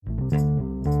Hi,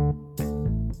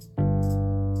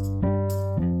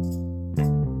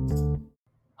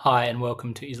 and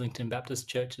welcome to Islington Baptist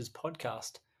Church's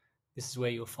podcast. This is where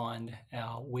you'll find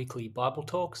our weekly Bible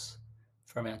talks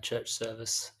from our church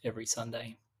service every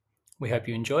Sunday. We hope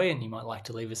you enjoy, and you might like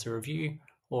to leave us a review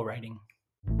or rating.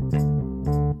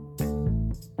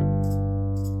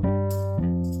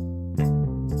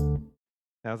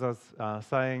 As I was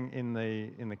saying in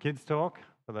the kids' talk,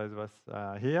 for those of us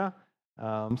here,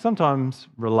 sometimes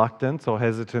reluctance or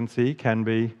hesitancy can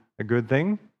be a good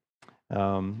thing.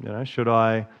 Should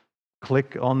I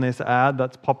click on this ad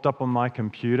that's popped up on my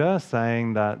computer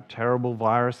saying that terrible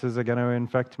viruses are going to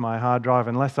infect my hard drive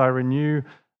unless I renew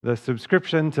the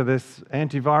subscription to this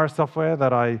antivirus software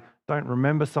that I don't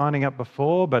remember signing up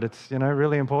before, but it's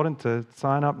really important to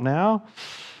sign up now?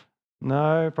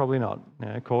 No, probably not.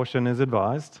 Caution is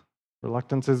advised.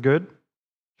 Reluctance is good.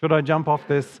 Should I jump off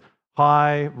this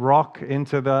high rock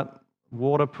into that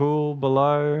water pool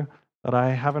below that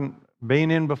I haven't been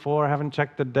in before? I haven't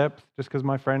checked the depth just because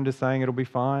my friend is saying it'll be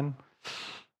fine.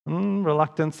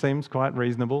 Reluctance seems quite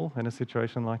reasonable in a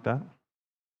situation like that.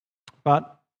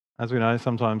 But as we know,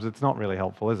 sometimes it's not really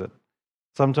helpful, is it?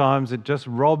 Sometimes it just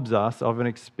robs us of an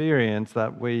experience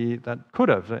that could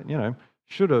have,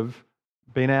 should have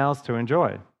been ours to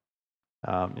enjoy.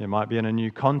 You might be in a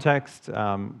new context,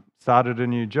 started a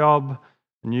new job,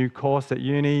 a new course at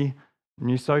uni,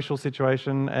 new social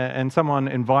situation, and someone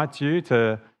invites you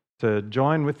to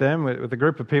join with them, with a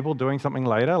group of people doing something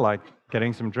later, like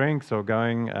getting some drinks or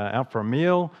going out for a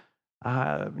meal.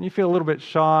 You feel a little bit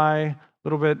shy, a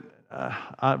little bit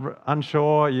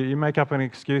unsure. You make up an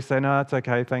excuse, say, no, it's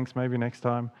okay, thanks, maybe next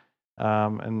time.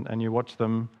 And you watch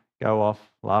them go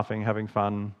off laughing, having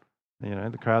fun,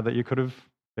 the crowd that you could have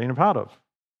been a part of.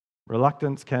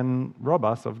 Reluctance can rob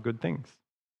us of good things.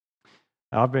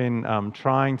 Now, I've been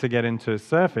trying to get into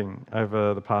surfing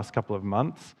over the past couple of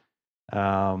months.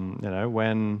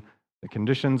 When the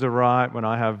conditions are right, when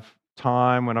I have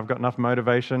time, when I've got enough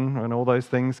motivation, when all those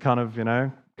things kind of,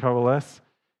 coalesce.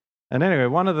 And anyway,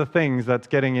 one of the things that's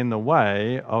getting in the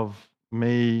way of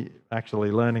me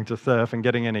actually learning to surf and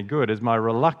getting any good is my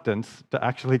reluctance to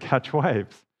actually catch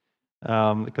waves,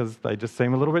 because they just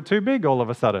seem a little bit too big all of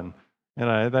a sudden.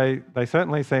 They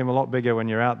certainly seem a lot bigger when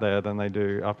you're out there than they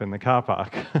do up in the car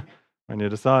park when you're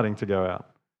deciding to go out.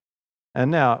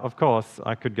 And now, of course,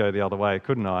 I could go the other way,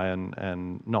 couldn't I,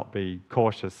 and not be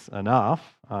cautious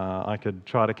enough. I could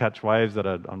try to catch waves that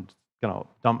are going to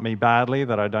dump me badly,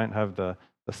 that I don't have the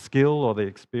skill or the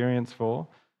experience for.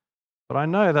 But I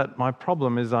know that my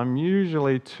problem is I'm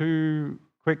usually too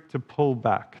quick to pull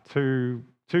back, too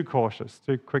cautious,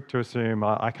 too quick to assume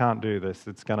I can't do this.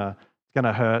 It's gonna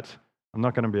hurt. I'm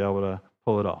not going to be able to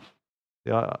pull it off.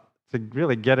 To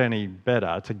really get any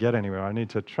better, to get anywhere, I need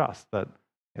to trust that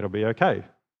it'll be okay.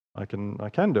 I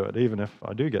can do it, even if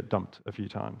I do get dumped a few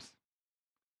times.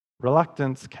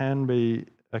 Reluctance can be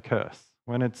a curse.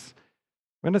 When it's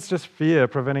just fear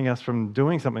preventing us from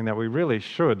doing something that we really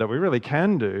should, that we really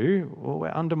can do, well,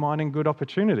 we're undermining good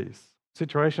opportunities,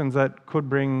 situations that could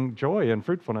bring joy and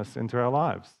fruitfulness into our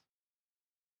lives.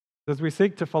 As we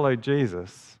seek to follow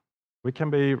Jesus, we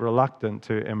can be reluctant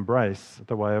to embrace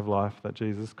the way of life that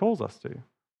Jesus calls us to.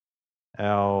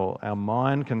 Our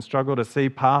mind can struggle to see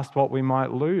past what we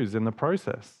might lose in the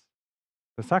process,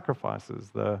 the sacrifices,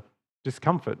 the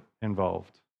discomfort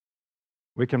involved.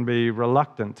 We can be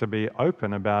reluctant to be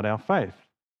open about our faith,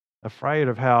 afraid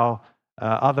of how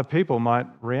other people might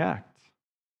react.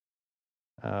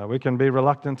 We can be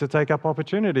reluctant to take up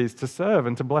opportunities to serve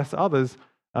and to bless others,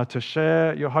 to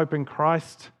share your hope in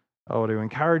Christ, or to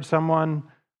encourage someone,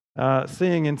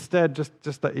 seeing instead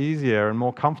just the easier and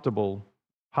more comfortable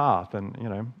path and,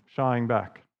 shying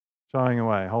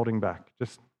away, holding back,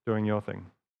 just doing your thing.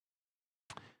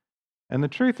 And the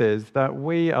truth is that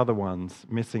we are the ones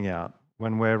missing out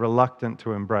when we're reluctant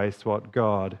to embrace what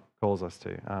God calls us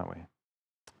to, aren't we?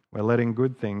 We're letting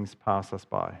good things pass us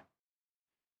by.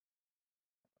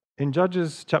 In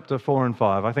Judges chapter 4 and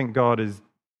 5, I think God is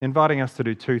inviting us to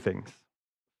do two things.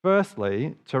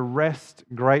 Firstly, to rest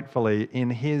gratefully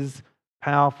in his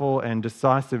powerful and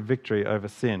decisive victory over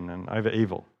sin and over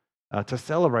evil, to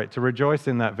celebrate, to rejoice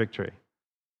in that victory,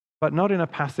 but not in a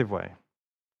passive way.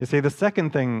 You see, the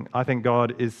second thing I think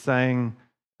God is saying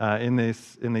in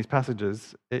these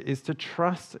passages is to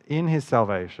trust in his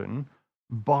salvation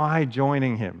by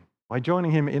joining him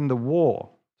in the war,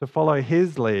 to follow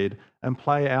his lead and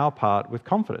play our part with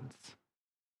confidence,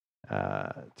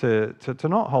 to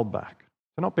not hold back,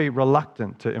 to not be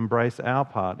reluctant to embrace our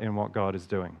part in what God is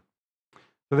doing.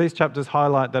 So these chapters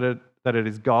highlight that it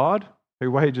is God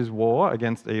who wages war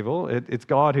against evil. It's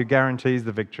God who guarantees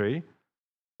the victory.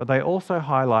 But they also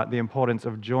highlight the importance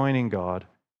of joining God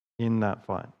in that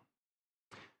fight.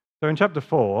 So in chapter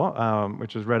 4,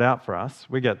 which is read out for us,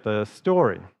 we get the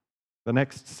story, the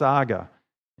next saga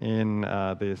in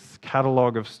this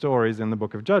catalogue of stories in the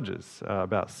book of Judges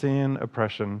about sin,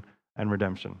 oppression, and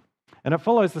redemption. And it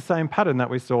follows the same pattern that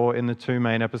we saw in the two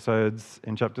main episodes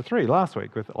in chapter 3 last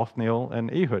week with Othniel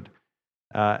and Ehud.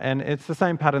 And it's the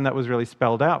same pattern that was really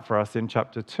spelled out for us in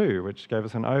chapter 2, which gave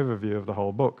us an overview of the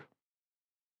whole book.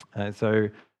 So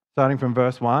starting from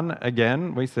verse 1,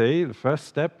 again, we see the first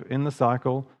step in the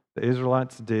cycle. The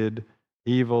Israelites did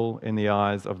evil in the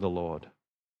eyes of the Lord,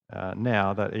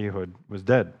 now that Ehud was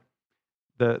dead.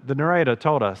 The narrator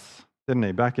told us, didn't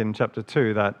he, back in chapter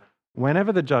 2, that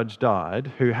whenever the judge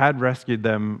died, who had rescued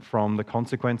them from the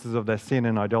consequences of their sin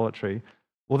and idolatry,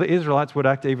 well, the Israelites would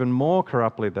act even more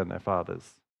corruptly than their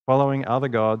fathers, following other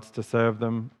gods to serve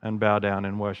them and bow down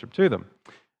in worship to them.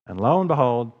 And lo and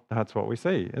behold, that's what we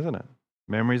see, isn't it?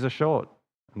 Memories are short,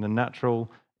 and the natural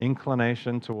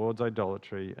inclination towards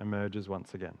idolatry emerges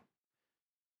once again.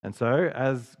 And so,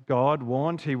 as God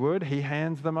warned he would, he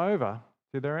hands them over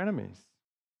to their enemies.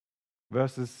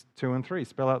 Verses 2 and 3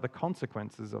 spell out the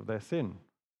consequences of their sin.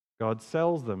 God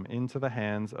sells them into the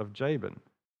hands of Jabin,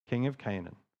 king of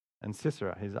Canaan, and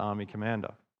Sisera, his army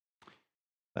commander.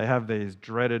 They have these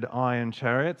dreaded iron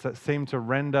chariots that seem to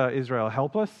render Israel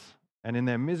helpless, and in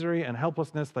their misery and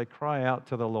helplessness, they cry out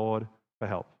to the Lord for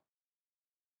help.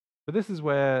 But this is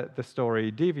where the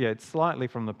story deviates slightly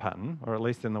from the pattern, or at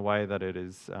least in the way that it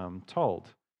is told.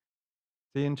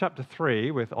 See, in chapter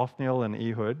 3, with Othniel and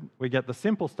Ehud, we get the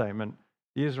simple statement,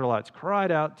 the Israelites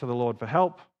cried out to the Lord for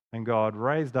help, and God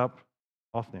raised up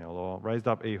Othniel, or raised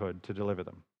up Ehud, to deliver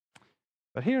them.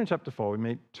 But here in chapter 4, we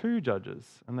meet two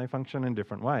judges, and they function in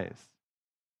different ways.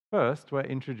 First, we're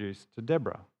introduced to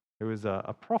Deborah, who is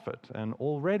a prophet and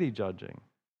already judging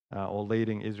or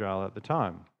leading Israel at the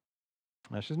time.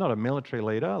 Now, she's not a military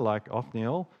leader like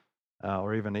Othniel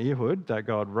or even Ehud that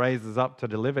God raises up to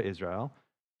deliver Israel.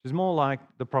 She's more like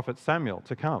the prophet Samuel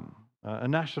to come, a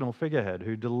national figurehead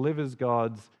who delivers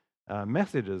God's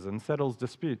messages and settles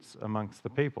disputes amongst the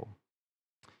people.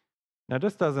 Now,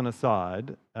 just as an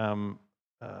aside, and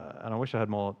I wish I had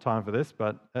more time for this,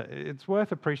 but it's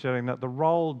worth appreciating that the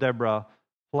role Deborah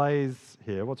plays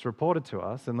here, what's reported to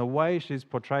us, and the way she's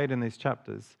portrayed in these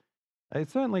chapters, it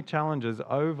certainly challenges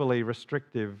overly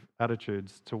restrictive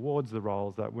attitudes towards the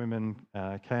roles that women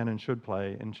can and should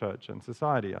play in church and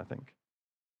society, I think.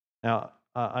 Now,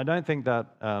 I don't think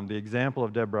that the example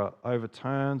of Deborah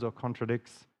overturns or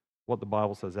contradicts what the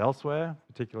Bible says elsewhere,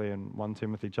 particularly in 1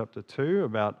 Timothy chapter 2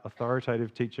 about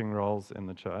authoritative teaching roles in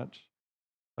the church.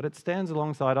 But it stands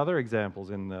alongside other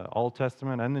examples in the Old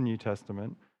Testament and the New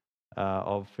Testament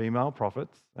of female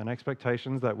prophets and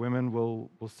expectations that women will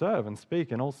serve and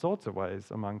speak in all sorts of ways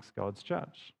amongst God's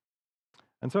church.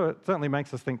 And so it certainly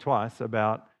makes us think twice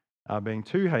about being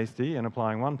too hasty in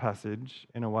applying one passage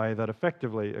in a way that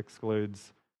effectively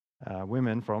excludes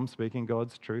women from speaking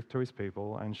God's truth to his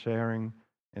people and sharing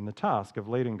in the task of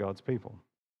leading God's people.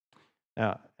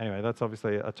 Now, anyway, that's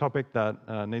obviously a topic that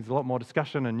needs a lot more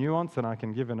discussion and nuance, and I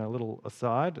can give in a little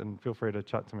aside, and feel free to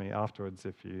chat to me afterwards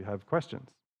if you have questions.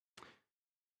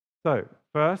 So,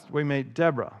 first we meet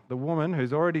Deborah, the woman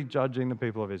who's already judging the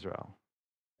people of Israel.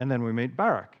 And then we meet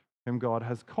Barak, whom God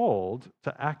has called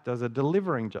to act as a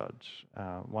delivering judge,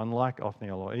 one like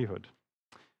Othniel or Ehud.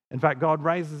 In fact, God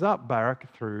raises up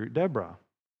Barak through Deborah.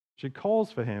 She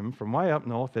calls for him from way up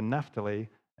north in Naphtali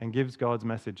and gives God's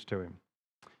message to him.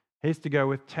 He's to go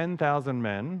with 10,000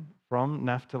 men from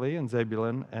Naphtali and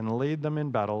Zebulun and lead them in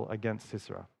battle against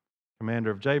Sisera, commander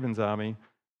of Jabin's army,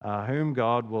 whom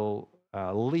God will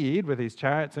lead with his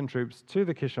chariots and troops to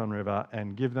the Kishon River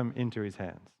and give them into his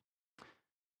hands.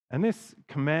 And this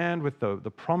command with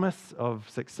the promise of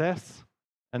success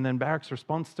and then Barak's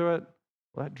response to it,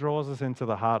 well, that draws us into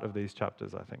the heart of these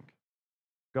chapters, I think.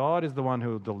 God is the one who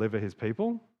will deliver his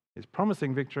people. He's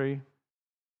promising victory,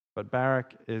 but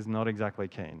Barak is not exactly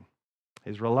keen.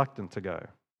 He's reluctant to go,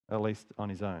 at least on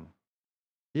his own.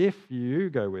 If you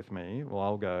go with me, well,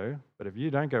 I'll go, but if you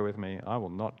don't go with me, I will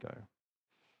not go.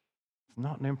 It's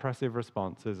not an impressive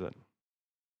response, is it?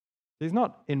 He's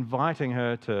not inviting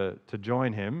her to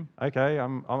join him. Okay,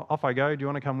 off I go. Do you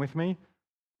want to come with me?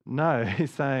 No,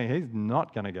 he's saying he's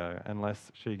not going to go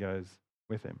unless she goes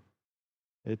with him.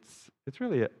 It's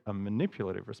really a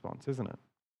manipulative response, isn't it?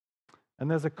 And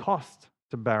there's a cost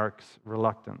to Barak's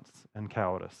reluctance and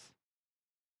cowardice.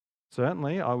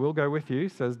 Certainly, I will go with you,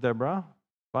 says Deborah,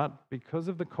 but because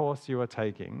of the course you are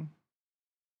taking,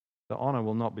 the honor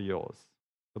will not be yours.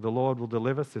 for the Lord will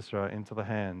deliver Sisera into the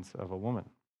hands of a woman.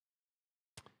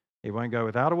 He won't go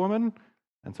without a woman,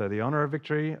 and so the honor of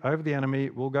victory over the enemy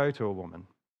will go to a woman.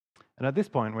 And at this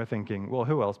point, we're thinking, well,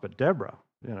 who else but Deborah?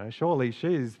 Surely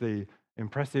she's the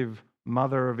impressive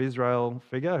mother of Israel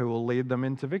figure who will lead them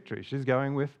into victory. She's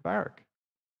going with Barak.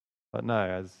 But no,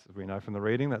 as we know from the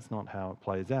reading, that's not how it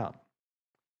plays out.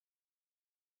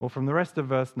 Well, from the rest of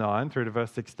verse 9 through to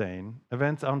verse 16,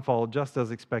 events unfold just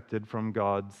as expected from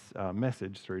God's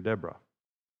message through Deborah.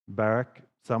 Barak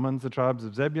summons the tribes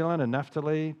of Zebulun and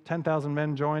Naphtali. 10,000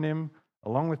 men join him,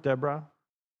 along with Deborah.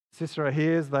 Sisera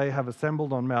hears they have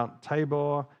assembled on Mount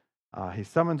Tabor. He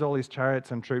summons all his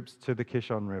chariots and troops to the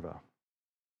Kishon River.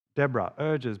 Deborah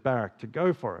urges Barak to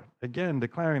go for it, again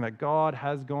declaring that God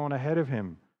has gone ahead of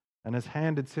him and has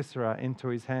handed Sisera into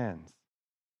his hands.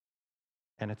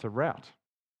 And it's a rout.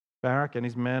 Barak and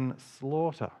his men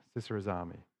slaughter Sisera's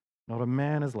army. Not a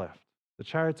man is left. The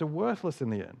chariots are worthless in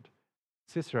the end.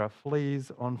 Sisera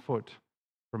flees on foot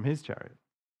from his chariot.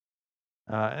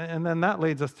 And then that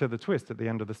leads us to the twist at the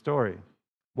end of the story.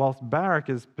 Whilst Barak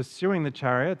is pursuing the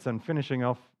chariots and finishing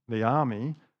off the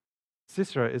army,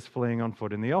 Sisera is fleeing on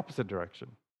foot in the opposite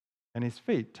direction, and his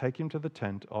feet take him to the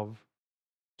tent of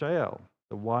Jael,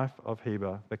 the wife of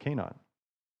Heber the Kenite.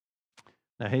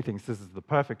 Now he thinks this is the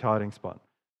perfect hiding spot.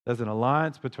 There's an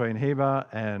alliance between Heber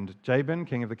and Jabin,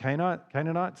 king of the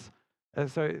Canaanites. And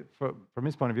so from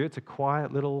his point of view, it's a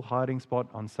quiet little hiding spot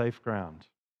on safe ground.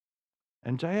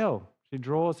 And Jael, she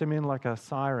draws him in like a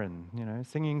siren,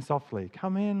 singing softly,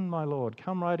 "Come in, my lord,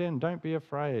 come right in, don't be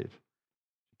afraid."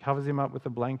 She covers him up with a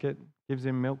blanket, gives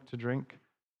him milk to drink,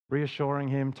 reassuring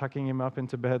him, tucking him up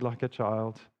into bed like a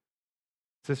child.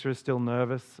 Sisera is still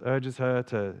nervous, urges her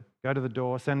to go to the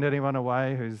door, send anyone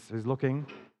away who's looking,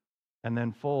 and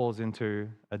then falls into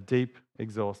a deep,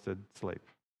 exhausted sleep.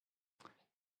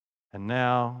 And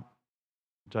now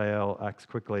Jael acts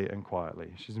quickly and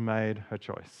quietly. She's made her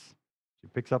choice. She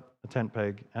picks up a tent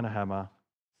peg and a hammer,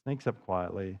 sneaks up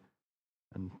quietly,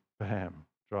 and bam,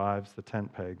 drives the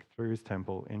tent peg through his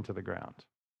temple into the ground.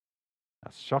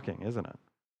 That's shocking, isn't it?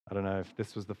 I don't know if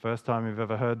this was the first time you've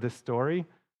ever heard this story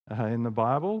in the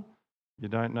Bible. You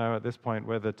don't know at this point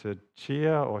whether to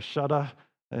cheer or shudder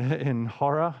in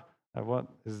horror at what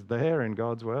is there in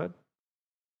God's word.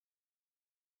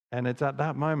 And it's at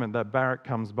that moment that Barak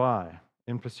comes by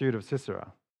in pursuit of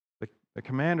Sisera. The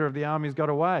commander of the army's got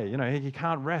away. He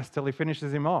can't rest till he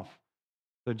finishes him off.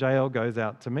 So Jael goes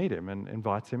out to meet him and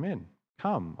invites him in.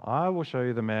 "Come, I will show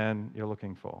you the man you're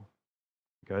looking for."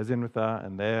 He goes in with her,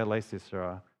 and there lay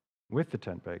Sisera with the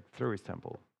tent peg through his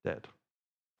temple, dead.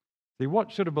 See, what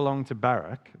should have belonged to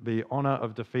Barak, the honor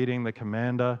of defeating the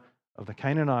commander of the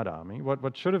Canaanite army,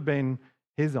 what should have been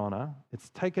his honor, it's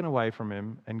taken away from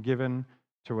him and given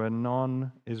to a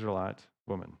non-Israelite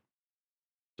woman.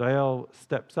 Jael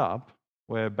steps up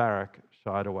where Barak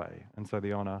shied away, and so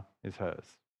the honor is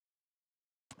hers.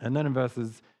 And then in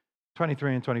verses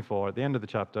 23 and 24, at the end of the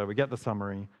chapter, we get the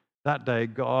summary. That day,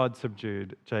 God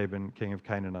subdued Jabin, king of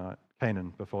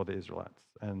Canaan, before the Israelites,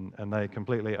 and they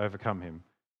completely overcome him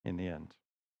in the end.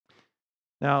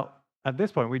 Now, at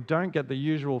this point, we don't get the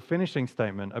usual finishing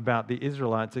statement about the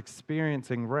Israelites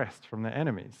experiencing rest from their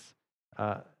enemies.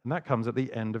 And that comes at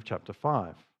the end of chapter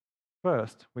 5.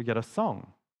 First, we get a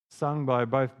song sung by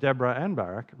both Deborah and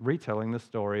Barak, retelling the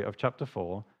story of chapter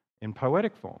 4 in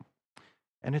poetic form.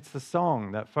 And it's the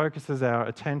song that focuses our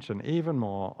attention even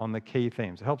more on the key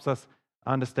themes. It helps us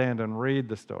understand and read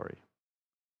the story.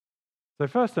 So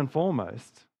first and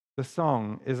foremost, the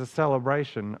song is a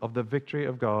celebration of the victory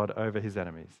of God over his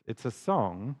enemies. It's a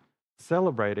song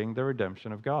celebrating the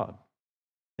redemption of God.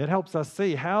 It helps us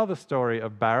see how the story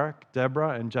of Barak,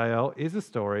 Deborah, and Jael is a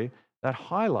story that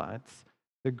highlights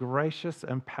the gracious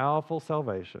and powerful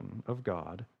salvation of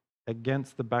God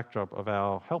against the backdrop of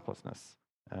our helplessness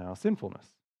and our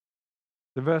sinfulness.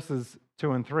 The verses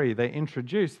 2 and 3, they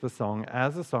introduce the song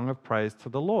as a song of praise to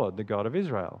the Lord, the God of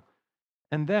Israel.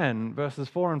 And then verses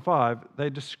 4 and 5,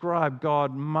 they describe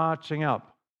God marching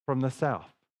up from the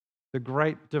south, the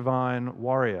great divine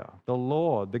warrior, the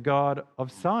Lord, the God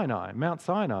of Sinai, Mount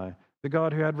Sinai, the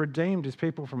God who had redeemed his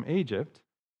people from Egypt,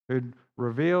 who'd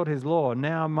revealed his law,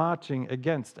 now marching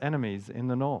against enemies in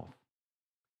the north.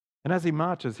 And as he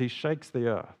marches, he shakes the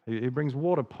earth. He brings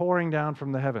water pouring down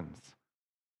from the heavens.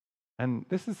 And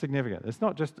this is significant. It's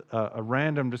not just a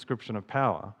random description of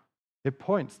power. It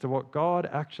points to what God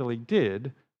actually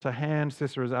did to hand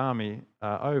Sisera's army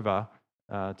over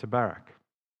to Barak.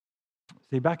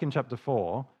 See, back in chapter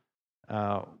 4,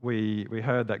 we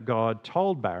heard that God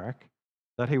told Barak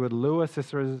that he would lure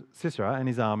Sisera and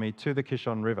his army to the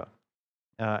Kishon River.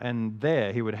 And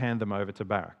there he would hand them over to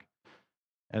Barak.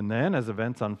 And then, as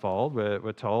events unfold,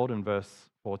 we're told in verse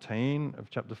 14 of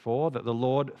chapter 4 that the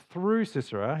Lord threw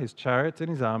Sisera, his chariots and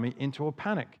his army, into a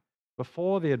panic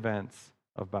before the advance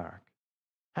of Barak.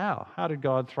 How? How did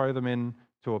God throw them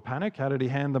into a panic? How did he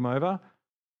hand them over?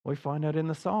 We find out in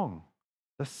the song.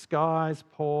 The skies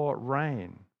pour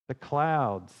rain. The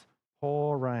clouds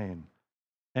pour rain.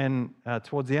 And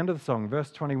towards the end of the song,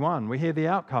 verse 21, we hear the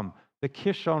outcome. The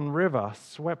Kishon River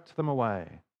swept them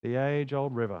away, the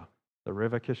age-old river, the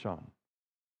river Kishon.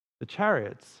 The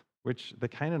chariots, which the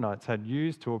Canaanites had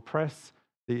used to oppress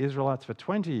the Israelites for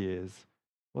 20 years,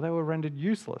 well, they were rendered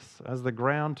useless as the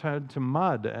ground turned to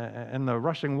mud and the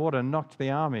rushing water knocked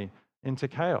the army into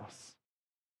chaos.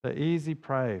 The easy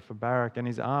prey for Barak and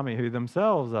his army, who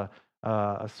themselves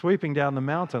are sweeping down the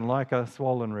mountain like a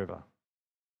swollen river.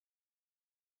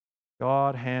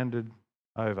 God handed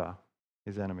over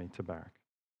his enemy to Barak.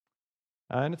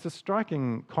 And it's a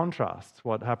striking contrast,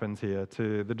 what happens here,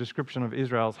 to the description of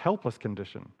Israel's helpless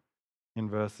condition in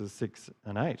verses 6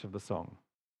 and 8 of the song.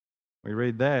 We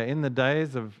read there, in the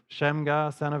days of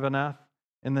Shamgar, son of Anath,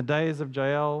 in the days of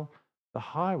Jael, the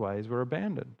highways were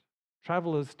abandoned.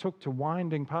 Travelers took to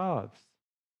winding paths.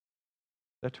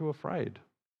 They're too afraid.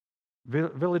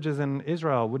 Villages in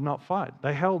Israel would not fight.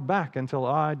 They held back until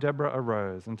I, Deborah,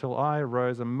 arose, until I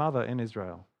arose a mother in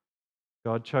Israel.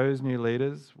 God chose new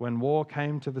leaders when war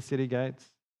came to the city gates,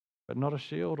 but not a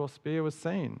shield or spear was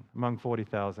seen among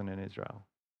 40,000 in Israel.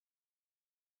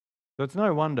 So it's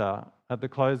no wonder at the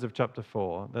close of chapter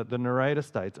 4 that the narrator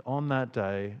states, on that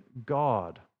day,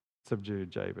 God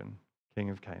subdued Jabin, king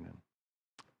of Canaan.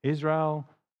 Israel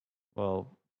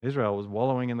was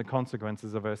wallowing in the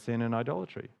consequences of her sin and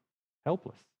idolatry,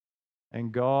 helpless.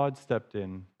 And God stepped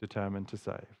in, determined to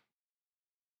save.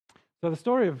 So the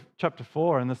story of chapter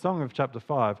 4 and the song of chapter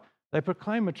 5, they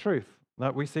proclaim a truth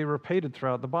that we see repeated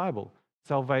throughout the Bible.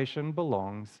 Salvation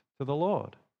belongs to the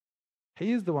Lord.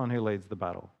 He is the one who leads the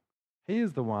battle. He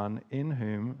is the one in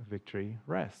whom victory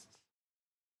rests.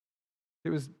 It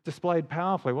was displayed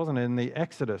powerfully, wasn't it, in the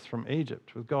Exodus from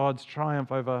Egypt with God's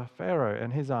triumph over Pharaoh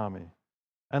and his army.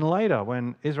 And later,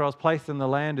 when Israel's place in the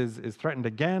land is threatened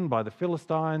again by the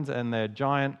Philistines and their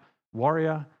giant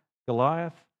warrior,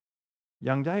 Goliath,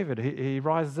 young David, he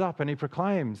rises up and he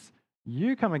proclaims,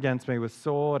 you come against me with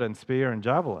sword and spear and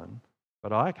javelin,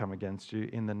 but I come against you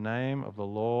in the name of the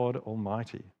Lord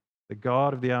Almighty, the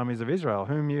God of the armies of Israel,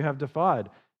 whom you have defied.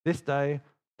 This day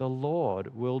the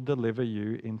Lord will deliver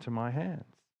you into my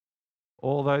hands.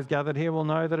 All those gathered here will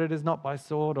know that it is not by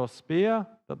sword or spear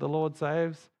that the Lord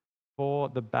saves, for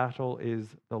the battle is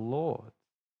the Lord's,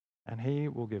 and he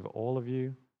will give all of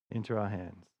you into our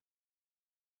hands.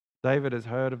 David has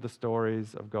heard of the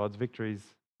stories of God's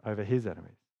victories over his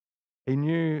enemies. He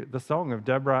knew the song of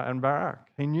Deborah and Barak.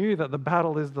 He knew that the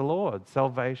battle is the Lord's.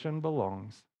 Salvation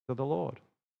belongs to the Lord.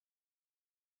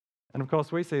 And of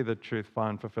course, we see the truth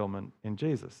find fulfillment in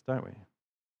Jesus, don't we?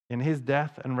 In his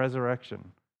death and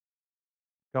resurrection,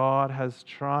 God has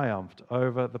triumphed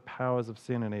over the powers of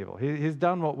sin and evil. He's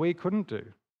done what we couldn't do.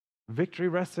 Victory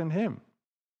rests in him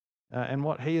and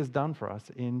what he has done for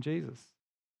us in Jesus.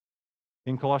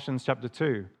 In Colossians chapter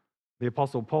 2, the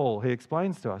Apostle Paul, he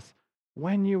explains to us,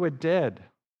 when you were dead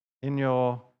in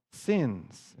your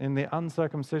sins, in the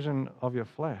uncircumcision of your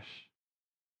flesh,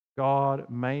 God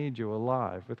made you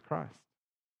alive with Christ.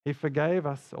 He forgave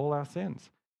us all our sins,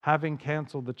 having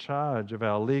cancelled the charge of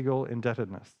our legal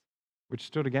indebtedness, which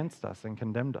stood against us and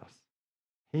condemned us.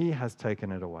 He has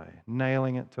taken it away,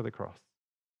 nailing it to the cross.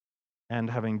 And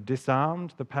having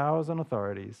disarmed the powers and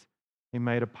authorities, he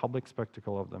made a public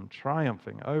spectacle of them,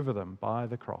 triumphing over them by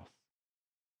the cross.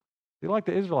 Like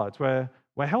the Israelites, we're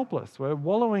helpless. We're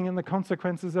wallowing in the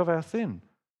consequences of our sin,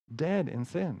 dead in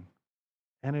sin.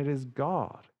 And it is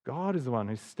God. God is the one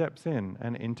who steps in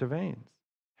and intervenes.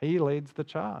 He leads the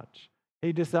charge.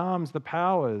 He disarms the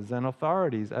powers and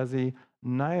authorities as he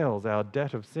nails our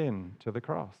debt of sin to the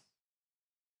cross.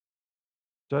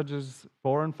 Judges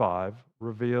 4 and 5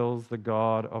 reveals the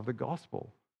God of the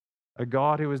gospel, a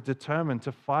God who is determined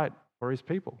to fight for his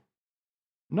people,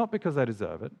 not because they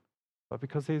deserve it, but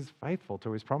because he's faithful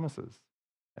to his promises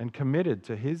and committed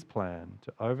to his plan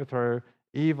to overthrow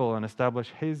evil and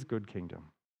establish his good kingdom.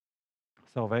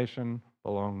 Salvation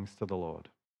belongs to the Lord.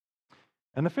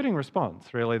 And the fitting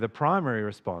response, really the primary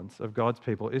response of God's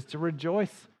people, is to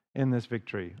rejoice in this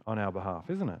victory on our behalf,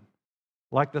 isn't it?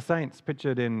 Like the saints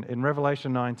pictured in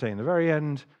Revelation 19, the very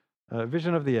end,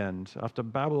 vision of the end. After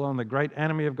Babylon, the great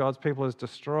enemy of God's people, is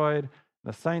destroyed,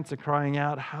 the saints are crying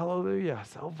out, hallelujah,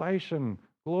 salvation,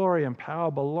 glory and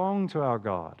power belong to our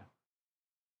God.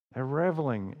 They're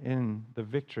reveling in the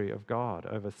victory of God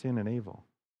over sin and evil.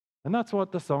 And that's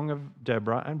what the Song of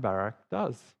Deborah and Barak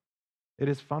does. It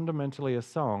is fundamentally a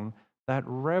song that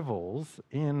revels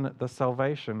in the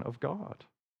salvation of God,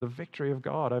 the victory of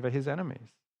God over his enemies.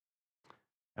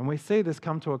 And we see this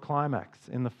come to a climax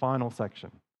in the final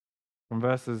section, from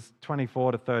verses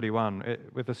 24 to 31,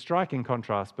 with a striking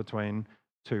contrast between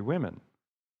two women,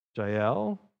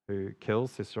 Jael, who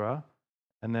kills Sisera,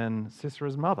 and then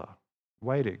Sisera's mother,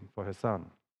 waiting for her son.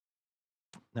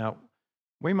 Now,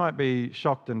 we might be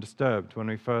shocked and disturbed when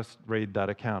we first read that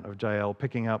account of Jael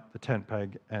picking up the tent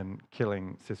peg and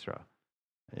killing Sisera.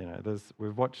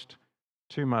 We've watched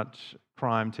too much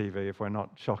crime TV if we're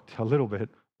not shocked a little bit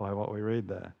by what we read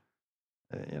there.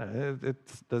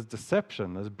 There's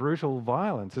deception, there's brutal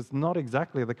violence. It's not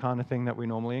exactly the kind of thing that we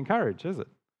normally encourage, is it?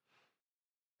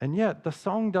 And yet, the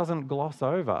song doesn't gloss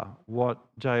over what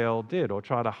Jael did or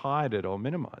try to hide it or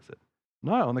minimize it.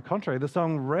 No, on the contrary, the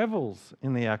song revels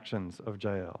in the actions of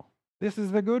Jael. This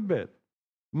is the good bit.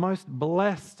 Most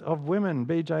blessed of women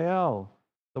be Jael,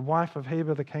 the wife of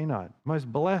Heber the Kenite.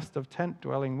 Most blessed of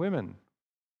tent-dwelling women.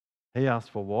 He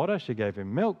asked for water, she gave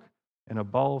him milk. In a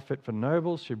bowl fit for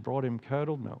nobles, she brought him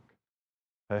curdled milk.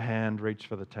 Her hand reached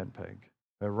for the tent peg,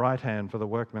 her right hand for the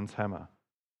workman's hammer.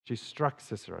 She struck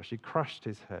Sisera, she crushed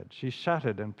his head, she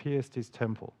shattered and pierced his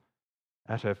temple.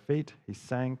 At her feet he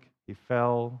sank, he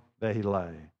fell, there he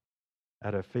lay.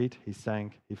 At her feet he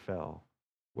sank, he fell.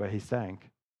 Where he sank,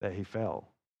 there he fell,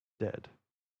 dead.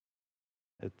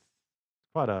 It's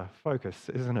quite a focus,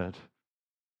 isn't it?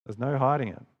 There's no hiding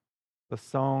it. The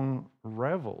song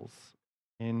revels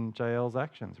in Jael's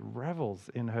actions, revels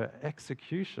in her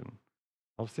execution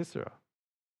of Sisera.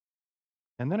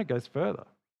 And then it goes further.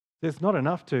 It's not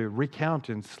enough to recount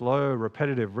in slow,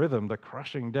 repetitive rhythm the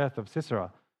crushing death of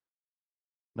Sisera.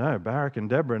 No, Barak and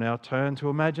Deborah now turn to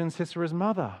imagine Sisera's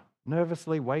mother,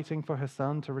 nervously waiting for her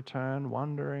son to return,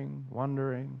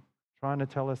 wondering, trying to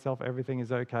tell herself everything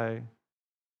is okay.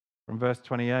 From verse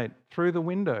 28, through the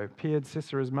window peered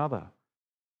Sisera's mother.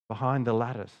 Behind the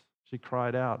lattice, she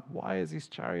cried out, "Why is his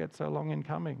chariot so long in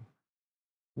coming?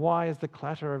 Why is the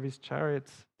clatter of his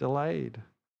chariots delayed?"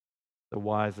 The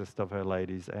wisest of her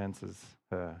ladies answers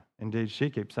her. Indeed, she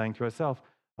keeps saying to herself,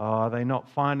 "Are they not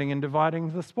finding and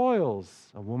dividing the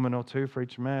spoils? A woman or two for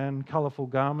each man, colourful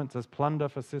garments as plunder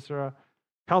for Sisera,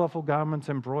 colourful garments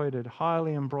embroidered,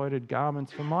 highly embroidered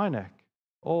garments for my neck.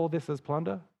 All this as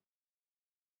plunder?"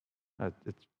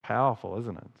 It's powerful,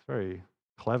 isn't it? It's very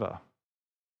clever.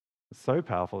 It's so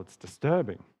powerful, it's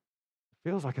disturbing. It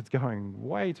feels like it's going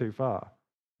way too far,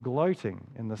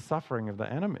 gloating in the suffering of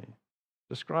the enemy,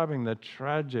 describing the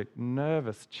tragic,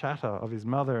 nervous chatter of his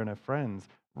mother and her friends,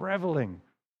 reveling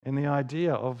in the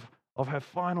idea of her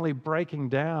finally breaking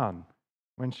down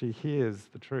when she hears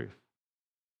the truth.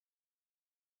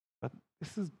 But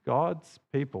this is God's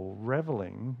people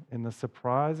reveling in the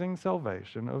surprising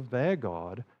salvation of their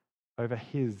God over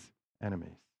his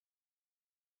enemies.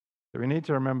 So we need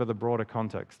to remember the broader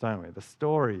context, don't we? The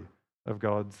story of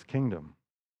God's kingdom.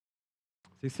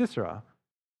 See, Sisera,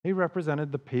 he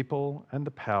represented the people and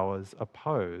the powers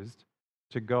opposed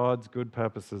to God's good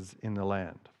purposes in the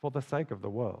land for the sake of the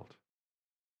world.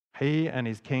 He and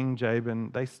his king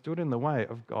Jabin, they stood in the way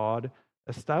of God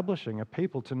establishing a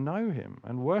people to know him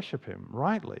and worship him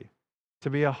rightly, to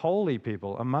be a holy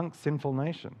people amongst sinful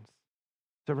nations,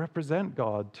 to represent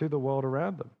God to the world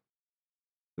around them.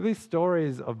 These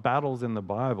stories of battles in the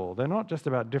Bible, they're not just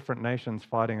about different nations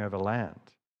fighting over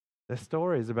land. They're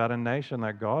stories about a nation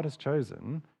that God has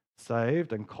chosen,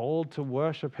 saved, and called to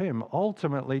worship him,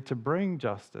 ultimately to bring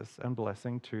justice and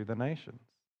blessing to the nations.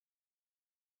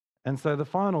 And so the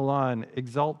final line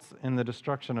exalts in the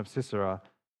destruction of Sisera,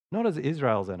 not as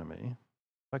Israel's enemy,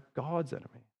 but God's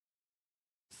enemy.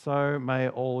 So may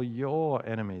all your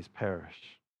enemies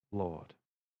perish, Lord.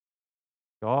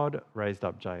 God raised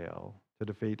up Jael to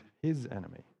defeat his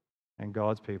enemy, and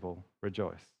God's people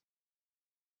rejoice.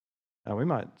 Now, we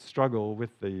might struggle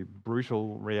with the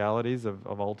brutal realities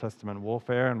of Old Testament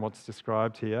warfare and what's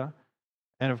described here.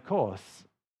 And of course,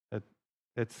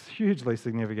 it's hugely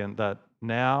significant that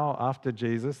now, after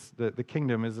Jesus, the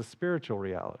kingdom is a spiritual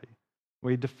reality.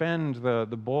 We defend the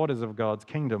borders of God's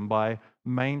kingdom by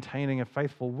maintaining a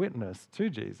faithful witness to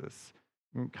Jesus,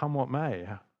 come what may,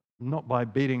 not by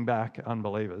beating back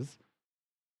unbelievers.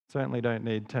 Certainly don't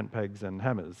need tent pegs and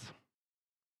hammers.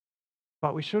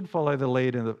 But we should follow the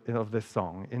lead of this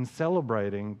song in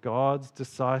celebrating God's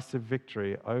decisive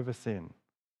victory over sin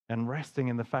and resting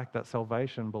in the fact that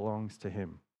salvation belongs to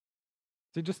him.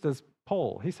 See, just as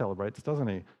Paul, he celebrates, doesn't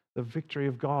he, the victory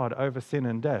of God over sin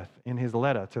and death in his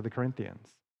letter to the Corinthians.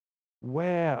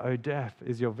 Where, O death,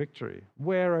 is your victory?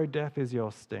 Where, O death, is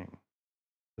your sting?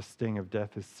 The sting of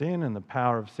death is sin, and the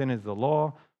power of sin is the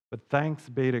law. But thanks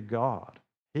be to God.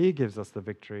 He gives us the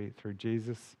victory through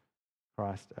Jesus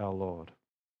Christ our Lord.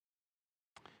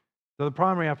 So the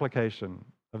primary application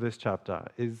of this chapter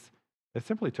is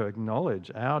simply to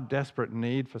acknowledge our desperate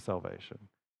need for salvation,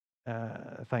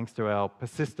 thanks to our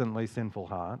persistently sinful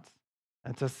hearts,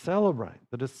 and to celebrate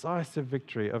the decisive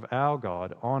victory of our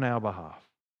God on our behalf,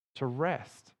 to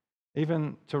rest,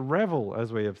 even to revel,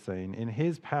 as we have seen, in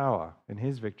his power, in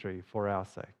his victory for our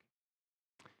sake.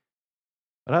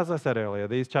 But as I said earlier,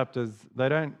 these chapters, they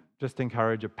don't just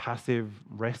encourage a passive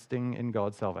resting in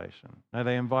God's salvation. No,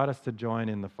 they invite us to join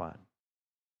in the fun.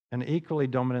 An equally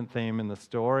dominant theme in the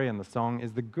story and the song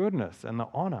is the goodness and the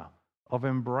honour of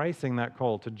embracing that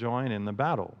call to join in the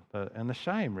battle, and the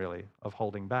shame, really, of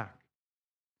holding back.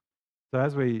 So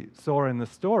as we saw in the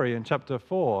story in chapter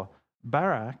 4,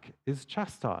 Barak is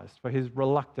chastised for his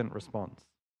reluctant response.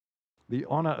 The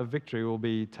honour of victory will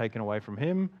be taken away from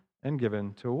him and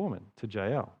given to a woman, to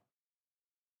Jael.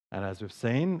 And as we've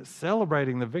seen,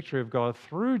 celebrating the victory of God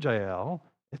through Jael,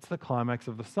 it's the climax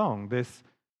of the song. This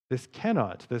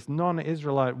Kenite, this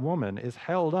non-Israelite woman, is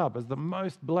held up as the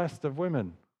most blessed of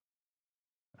women.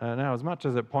 Now, as much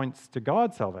as it points to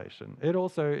God's salvation, it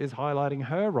also is highlighting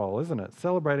her role, isn't it?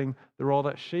 Celebrating the role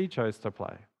that she chose to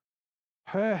play.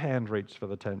 Her hand reached for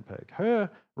the tent peg, her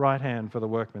right hand for the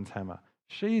workman's hammer.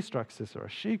 She struck Sisera,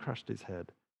 she crushed his head.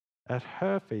 At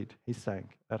her feet he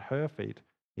sank, at her feet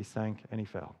he sank and he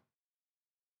fell.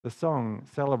 The song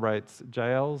celebrates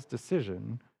Jael's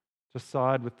decision to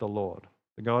side with the Lord,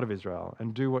 the God of Israel,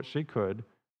 and do what she could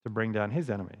to bring down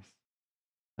his enemies.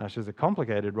 Now, she's a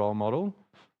complicated role model,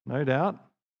 no doubt,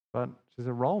 but she's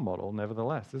a role model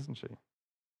nevertheless, isn't she?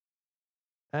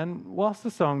 And whilst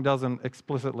the song doesn't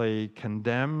explicitly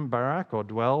condemn Barak or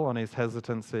dwell on his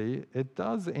hesitancy, it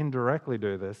does indirectly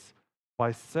do this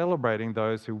by celebrating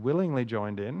those who willingly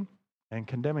joined in and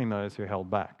condemning those who held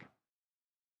back.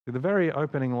 To the very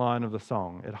opening line of the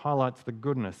song, it highlights the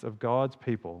goodness of God's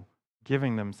people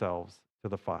giving themselves to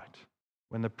the fight.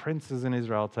 When the princes in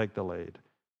Israel take the lead,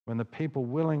 when the people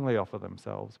willingly offer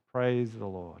themselves, praise the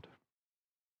Lord.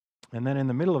 And then in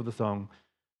the middle of the song,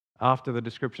 after the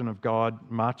description of God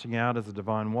marching out as a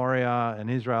divine warrior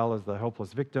and Israel as the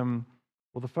helpless victim,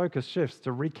 well, the focus shifts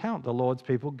to recount the Lord's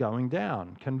people going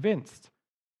down, convinced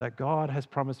that God has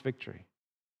promised victory.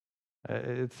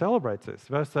 It celebrates this.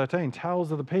 Verse 13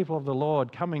 tells of the people of the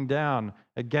Lord coming down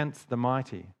against the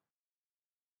mighty.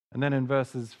 And then in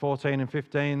verses 14 and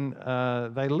 15,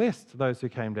 they list those who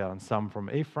came down, some from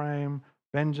Ephraim,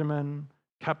 Benjamin,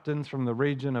 captains from the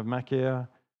region of Machir,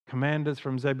 commanders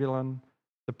from Zebulun.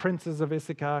 The princes of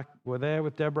Issachar were there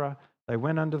with Deborah. They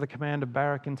went under the command of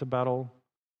Barak into battle.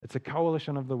 It's a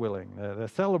coalition of the willing. They're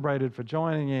celebrated for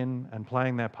joining in and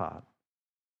playing their part.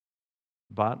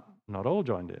 But not all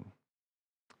joined in.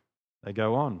 They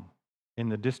go on. In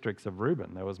the districts of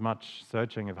Reuben, there was much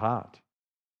searching of heart.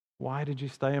 Why did you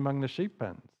stay among the sheep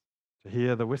pens? To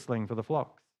hear the whistling for the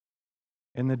flocks.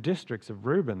 In the districts of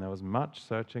Reuben, there was much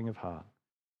searching of heart.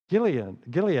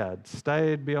 Gilead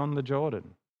stayed beyond the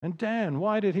Jordan. And Dan,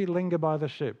 why did he linger by the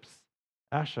ships?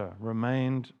 Asher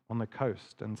remained on the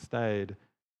coast and stayed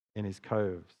in his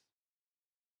coves.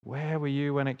 Where were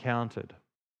you when it counted?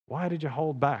 Why did you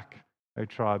hold back, O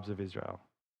tribes of Israel?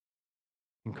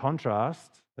 In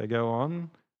contrast, they go on,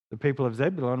 the people of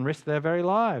Zebulun risked their very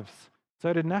lives.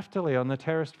 So did Naphtali on the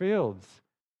terraced fields.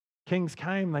 Kings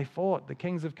came, they fought. The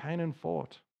kings of Canaan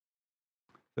fought.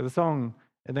 So the song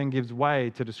then gives way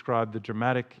to describe the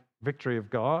dramatic victory of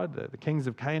God. The kings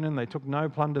of Canaan, they took no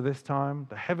plunder this time.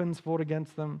 The heavens fought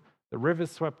against them. The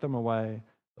rivers swept them away.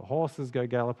 The horses go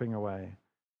galloping away.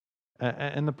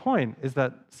 And the point is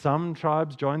that some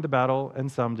tribes joined the battle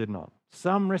and some did not.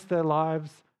 Some risked their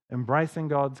lives embracing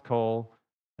God's call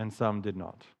and some did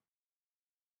not.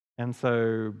 And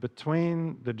so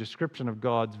between the description of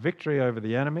God's victory over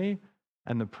the enemy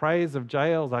and the praise of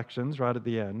Jael's actions right at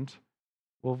the end,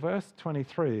 well, verse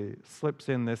 23 slips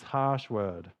in this harsh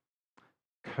word,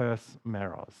 curse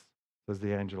Meroz, says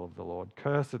the angel of the Lord.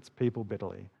 Curse its people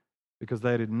bitterly, because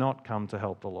they did not come to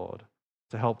help the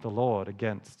Lord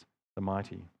against the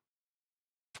mighty.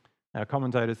 Now,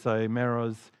 commentators say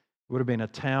Meroz would have been a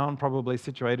town probably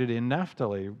situated in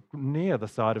Naphtali, near the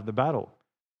site of the battle.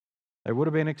 They would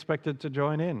have been expected to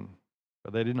join in,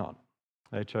 but they did not.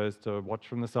 They chose to watch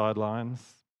from the sidelines,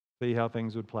 see how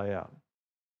things would play out.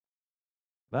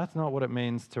 That's not what it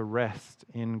means to rest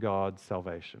in God's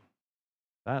salvation.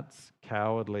 That's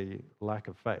cowardly lack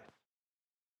of faith.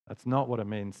 That's not what it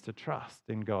means to trust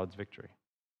in God's victory.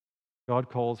 God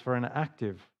calls for an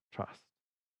active trust.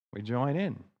 We join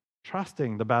in,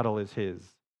 trusting the battle is His,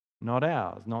 not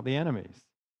ours, not the enemy's,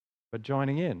 but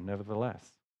joining in nevertheless.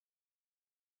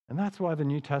 And that's why the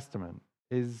New Testament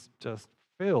is just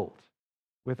filled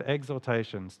with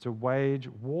exhortations to wage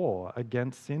war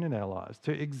against sin in our lives,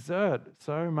 to exert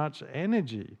so much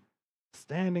energy,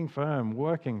 standing firm,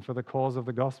 working for the cause of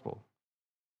the gospel.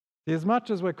 See, as much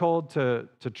as we're called to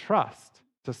trust,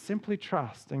 to simply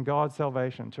trust in God's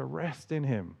salvation, to rest in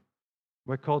Him,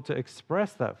 we're called to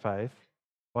express that faith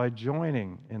by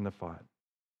joining in the fight.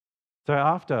 So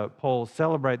after Paul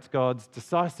celebrates God's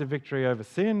decisive victory over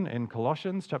sin in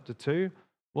Colossians chapter 2,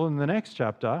 well, in the next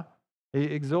chapter, he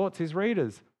exhorts his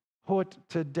readers, put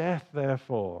to death,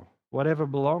 therefore, whatever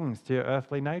belongs to your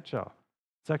earthly nature,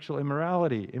 sexual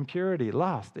immorality, impurity,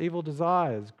 lust, evil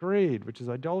desires, greed, which is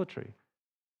idolatry.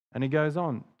 And he goes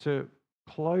on to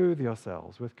clothe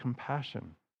yourselves with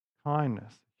compassion,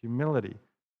 kindness, humility,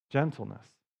 gentleness,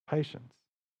 patience.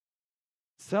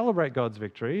 Celebrate God's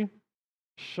victory.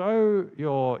 Show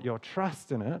your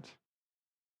trust in it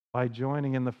by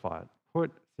joining in the fight.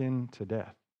 Put sin to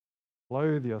death.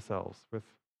 Clothe yourselves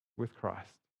with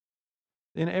Christ.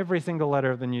 In every single letter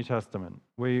of the New Testament,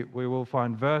 we will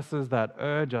find verses that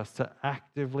urge us to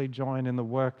actively join in the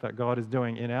work that God is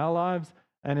doing in our lives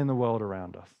and in the world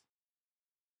around us.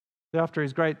 After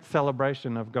his great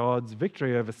celebration of God's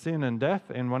victory over sin and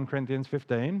death in 1 Corinthians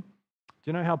 15, do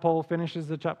you know how Paul finishes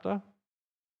the chapter?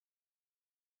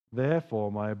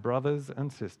 Therefore, my brothers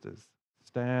and sisters,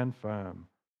 stand firm.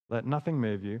 Let nothing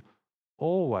move you.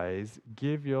 Always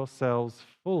give yourselves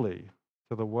fully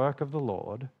to the work of the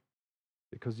Lord,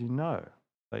 because you know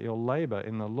that your labor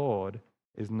in the Lord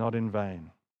is not in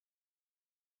vain.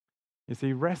 You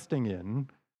see, resting in,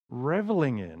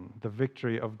 reveling in the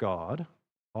victory of God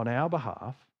on our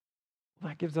behalf,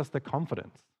 that gives us the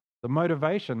confidence, the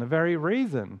motivation, the very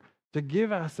reason to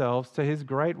give ourselves to his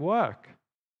great work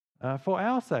for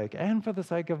our sake and for the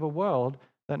sake of a world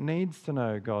that needs to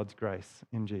know God's grace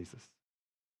in Jesus.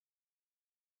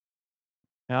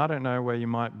 Now, I don't know where you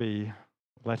might be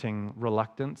letting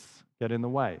reluctance get in the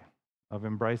way of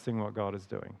embracing what God is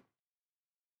doing.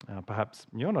 Perhaps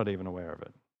you're not even aware of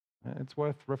it. It's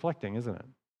worth reflecting, isn't it?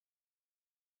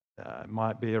 It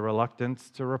might be a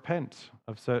reluctance to repent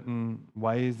of certain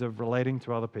ways of relating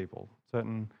to other people,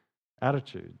 certain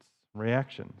attitudes,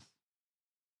 reactions.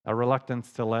 A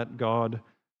reluctance to let God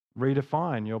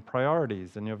redefine your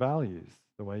priorities and your values,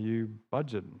 the way you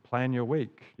budget, plan your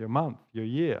week, your month, your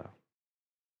year.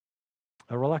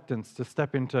 A reluctance to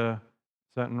step into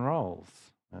certain roles,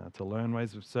 to learn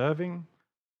ways of serving,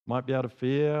 might be out of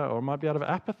fear or might be out of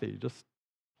apathy, just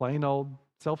plain old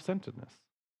self-centeredness.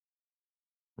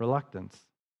 Reluctance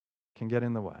can get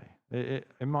in the way.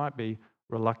 It might be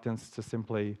reluctance to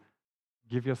simply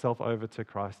give yourself over to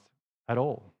Christ at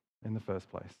all in the first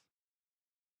place.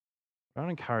 I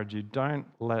want to encourage you, don't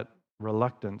let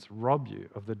reluctance rob you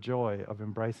of the joy of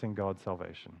embracing God's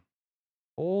salvation.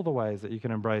 All the ways that you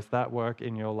can embrace that work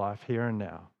in your life here and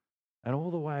now, and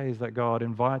all the ways that God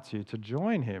invites you to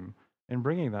join him in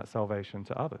bringing that salvation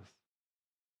to others.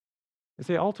 You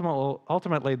see,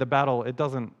 ultimately the battle, it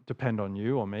doesn't depend on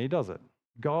you or me, does it?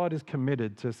 God is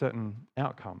committed to a certain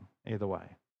outcome either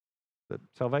way, that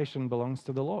salvation belongs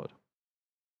to the Lord.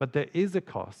 But there is a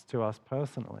cost to us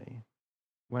personally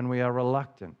when we are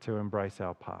reluctant to embrace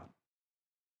our part.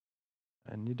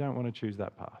 And you don't want to choose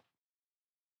that path.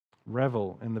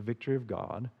 Revel in the victory of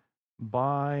God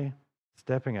by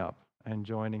stepping up and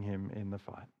joining him in the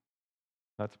fight.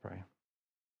 Let's pray.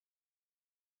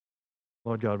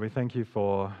 Lord God, we thank you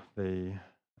for the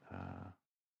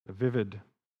vivid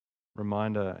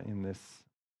reminder in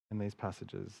these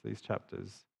passages, these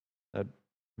chapters, that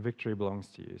victory belongs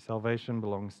to you, salvation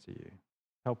belongs to you.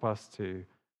 Help us to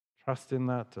trust in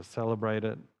that, to celebrate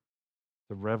it,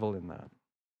 to revel in that,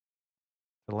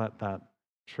 to let that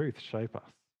truth shape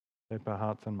us, shape our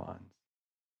hearts and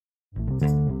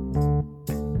minds.